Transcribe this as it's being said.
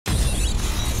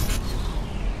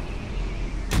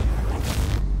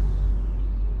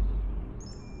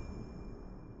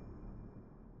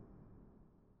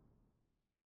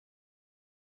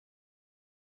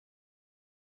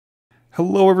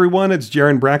Hello everyone, it's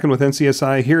Jaron Bracken with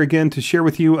NCSI here again to share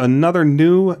with you another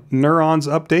new Neurons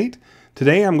update.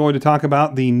 Today I'm going to talk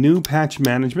about the new patch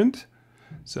management.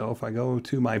 So if I go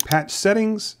to my patch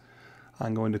settings,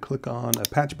 I'm going to click on a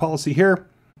patch policy here.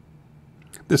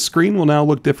 This screen will now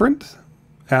look different.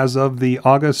 As of the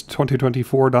August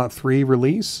 2024.3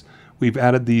 release, we've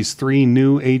added these three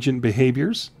new agent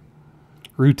behaviors: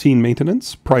 routine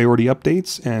maintenance, priority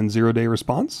updates, and zero-day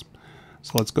response.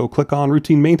 So let's go click on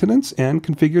routine maintenance and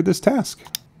configure this task.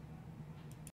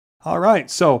 All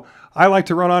right, so I like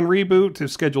to run on reboot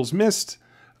if schedule's missed.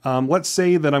 Let's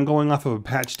say that I'm going off of a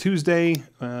patch Tuesday,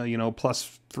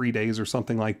 plus 3 days or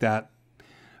something like that.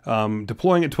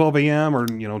 Deploying at 12 a.m. or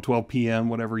 12 p.m.,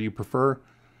 whatever you prefer.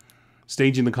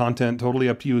 Staging the content, totally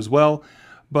up to you as well.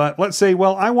 But let's say,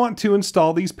 well, I want to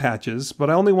install these patches, but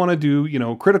I only want to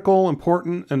do, critical,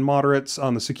 important, and moderates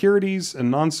on the securities,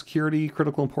 and non-security,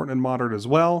 critical, important, and moderate as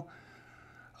well.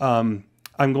 I'm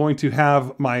going to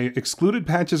have my excluded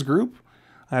patches group.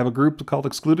 I have a group called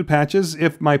excluded patches.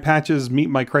 If my patches meet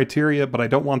my criteria, but I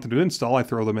don't want them to install, I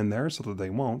throw them in there so that they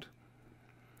won't.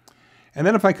 And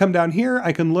then if I come down here,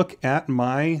 I can look at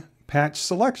my patch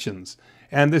selections.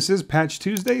 And this is Patch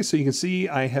Tuesday, so you can see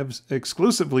I have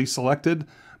exclusively selected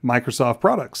Microsoft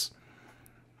products,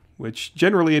 which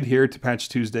generally adhere to Patch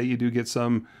Tuesday. You do get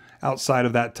some outside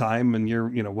of that time, and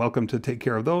you're welcome to take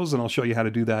care of those, and I'll show you how to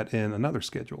do that in another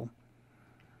schedule.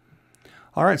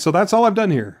 All right, so that's all I've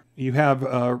done here. You have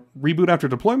reboot after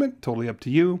deployment, totally up to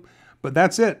you, but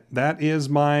that's it. That is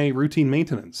my routine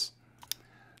maintenance.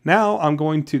 Now I'm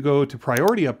going to go to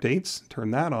priority updates,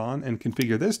 turn that on, and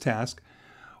configure this task.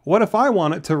 What if I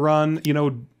want it to run,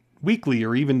 weekly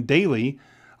or even daily?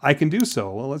 I can do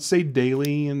so. Well, let's say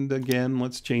daily, and again,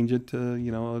 let's change it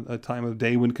to, a time of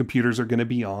day when computers are going to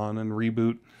be on, and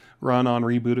run on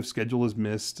reboot if schedule is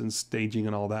missed, and staging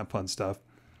and all that fun stuff.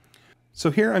 So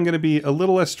here I'm going to be a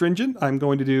little less stringent. I'm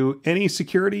going to do any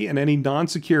security and any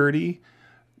non-security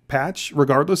patch,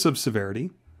 regardless of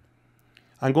severity.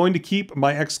 I'm going to keep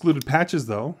my excluded patches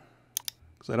though,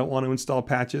 because I don't want to install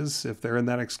patches if they're in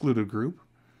that excluded group.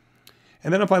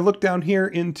 And then if I look down here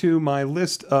into my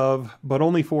list of, but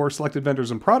only for selected vendors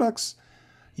and products,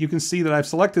 you can see that I've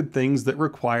selected things that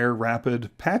require rapid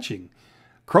patching.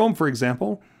 Chrome, for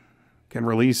example, can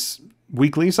release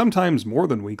weekly, sometimes more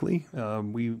than weekly.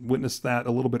 We witnessed that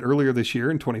a little bit earlier this year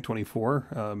in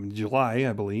 2024, July,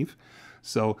 I believe.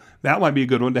 So that might be a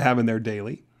good one to have in there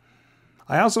daily.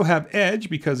 I also have Edge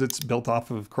because it's built off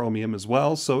of Chromium as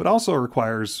well, so it also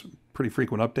requires pretty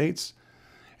frequent updates.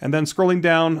 And then scrolling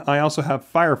down, I also have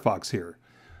Firefox here.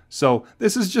 So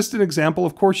this is just an example.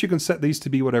 Of course, you can set these to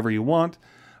be whatever you want,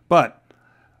 but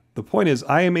the point is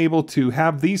I am able to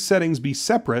have these settings be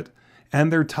separate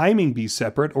and their timing be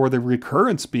separate, or the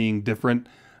recurrence being different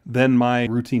than my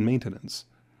routine maintenance.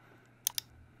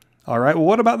 All right, well,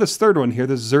 what about this third one here,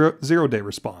 this zero-day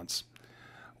response?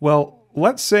 Well,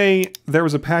 let's say there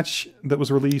was a patch that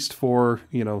was released for,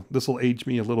 this will age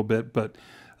me a little bit, but,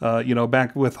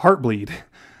 back with Heartbleed.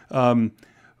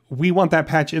 We want that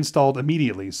patch installed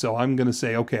immediately. So I'm going to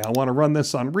say, okay, I want to run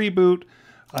this on reboot.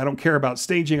 I don't care about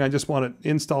staging. I just want it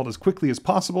installed as quickly as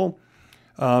possible.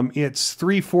 It's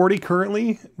 3:40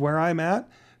 currently where I'm at.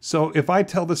 So if I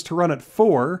tell this to run at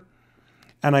 4,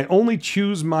 and I only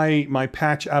choose my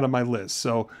patch out of my list.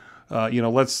 So,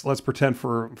 let's pretend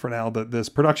for now that this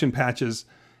production patches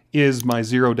is my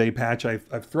zero-day patch.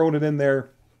 I've thrown it in there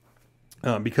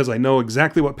because I know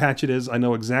exactly what patch it is. I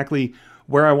know exactly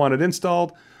where I want it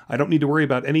installed. I don't need to worry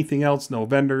about anything else. No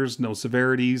vendors, no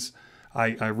severities.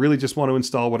 I really just want to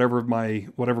install whatever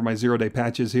my zero-day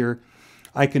patch is here.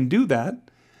 I can do that,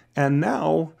 and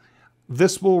now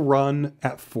this will run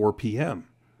at 4 p.m.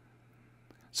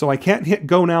 So I can't hit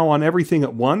go now on everything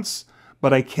at once,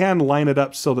 but I can line it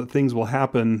up so that things will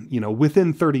happen,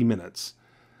 within 30 minutes.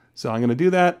 So I'm going to do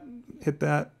that, hit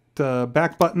that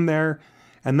back button there,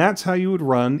 and that's how you would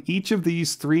run each of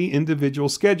these three individual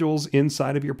schedules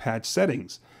inside of your patch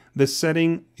settings. This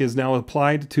setting is now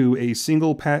applied to a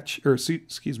single patch, or a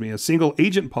single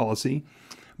agent policy,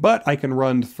 but I can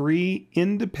run 3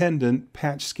 independent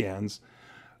patch scans,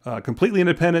 completely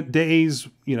independent days.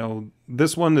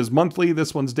 This one is monthly,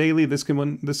 this one's daily, this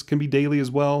can be daily as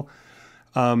well.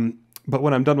 But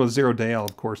when I'm done with 0 day, I'll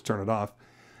of course turn it off.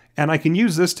 And I can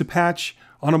use this to patch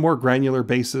on a more granular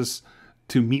basis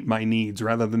to meet my needs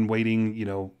rather than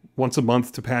waiting, once a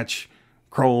month to patch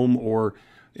Chrome or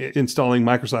installing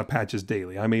Microsoft patches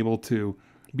daily. I'm able to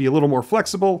be a little more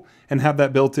flexible and have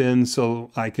that built in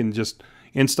so I can just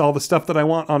install the stuff that I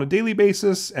want on a daily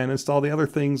basis and install the other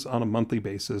things on a monthly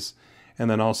basis, and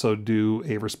then also do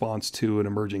a response to an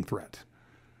emerging threat.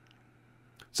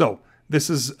 So This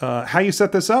is how you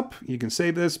set this up. You can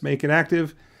save this, make it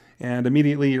active, and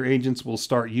immediately your agents will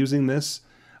start using this.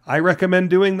 I recommend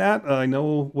doing that. I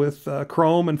know with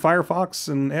Chrome and Firefox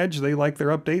and Edge, they like their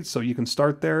updates, so you can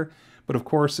start there. But of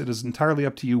course, it is entirely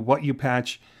up to you what you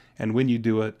patch and when you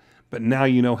do it. But now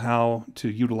you know how to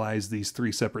utilize these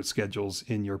 3 separate schedules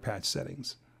in your patch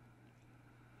settings.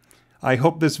 I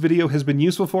hope this video has been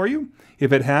useful for you.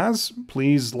 If it has,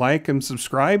 please like and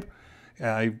subscribe.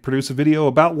 I produce a video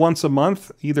about once a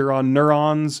month, either on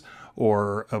Neurons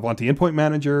or Ivanti Endpoint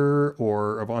Manager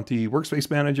or Ivanti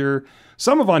Workspace Manager,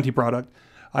 some Ivanti product.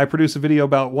 I produce a video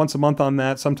about once a month on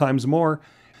that, sometimes more.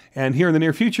 And here in the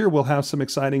near future, we'll have some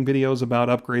exciting videos about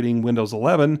upgrading Windows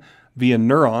 11 via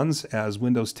Neurons, as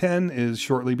Windows 10 is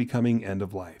shortly becoming end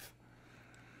of life.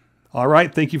 All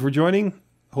right, thank you for joining.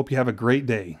 Hope you have a great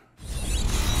day.